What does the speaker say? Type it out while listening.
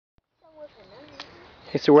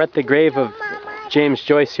Okay, so we're at the grave of James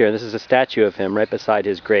Joyce here. This is a statue of him right beside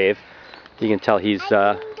his grave. You can tell he's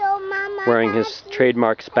wearing his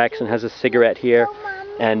trademark specs and has a cigarette here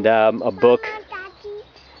and a book.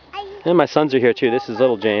 And my sons are here too. This is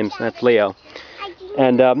little James, and that's Leo.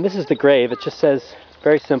 And this is the grave. It just says,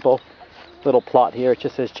 very simple little plot here. It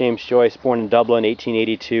just says James Joyce, born in Dublin,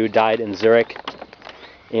 1882, died in Zurich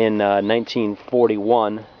in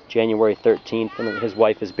 1941. January 13th, and his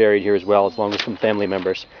wife is buried here as well, along with some family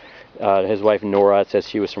members. His wife Nora, it says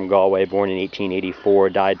she was from Galway, born in 1884,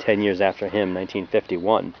 died 10 years after him,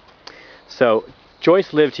 1951. So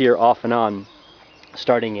Joyce lived here off and on,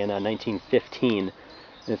 starting in 1915.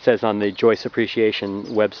 And it says on the Joyce Appreciation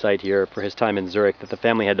website here for his time in Zurich that the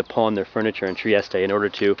family had to pawn their furniture in Trieste in order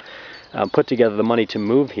to put together the money to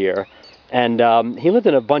move here. And he lived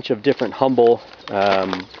in a bunch of different humble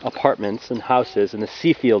apartments and houses in the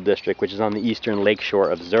Seafield district, which is on the eastern lakeshore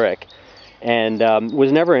of Zurich, and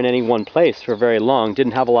was never in any one place for very long,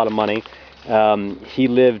 didn't have a lot of money. He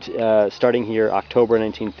lived, starting here October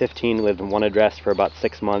 1915, lived in one address for about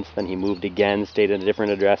 6 months, then he moved again, stayed at a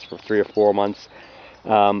different address for 3 or 4 months,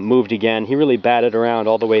 moved again. He really batted around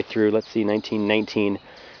all the way through, let's see, 1919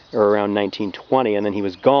 or around 1920, and then he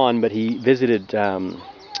was gone, but he visited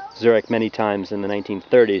Zurich many times in the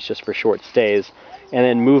 1930s just for short stays, and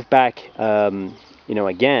then moved back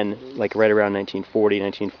again like right around 1940,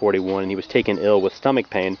 1941, and he was taken ill with stomach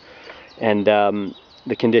pain, and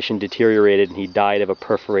the condition deteriorated and he died of a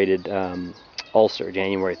perforated ulcer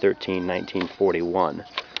January 13, 1941.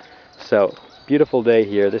 So beautiful day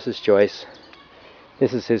here. This is Joyce.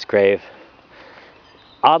 This is his grave.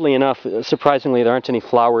 Oddly enough, surprisingly, there aren't any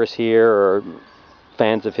flowers here, or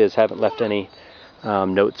fans of his haven't left any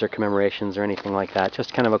notes or commemorations or anything like that.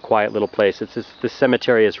 Just kind of a quiet little place. This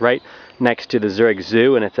cemetery is right next to the Zurich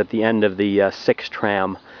Zoo, and it's at the end of the 6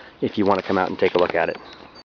 tram if you want to come out and take a look at it.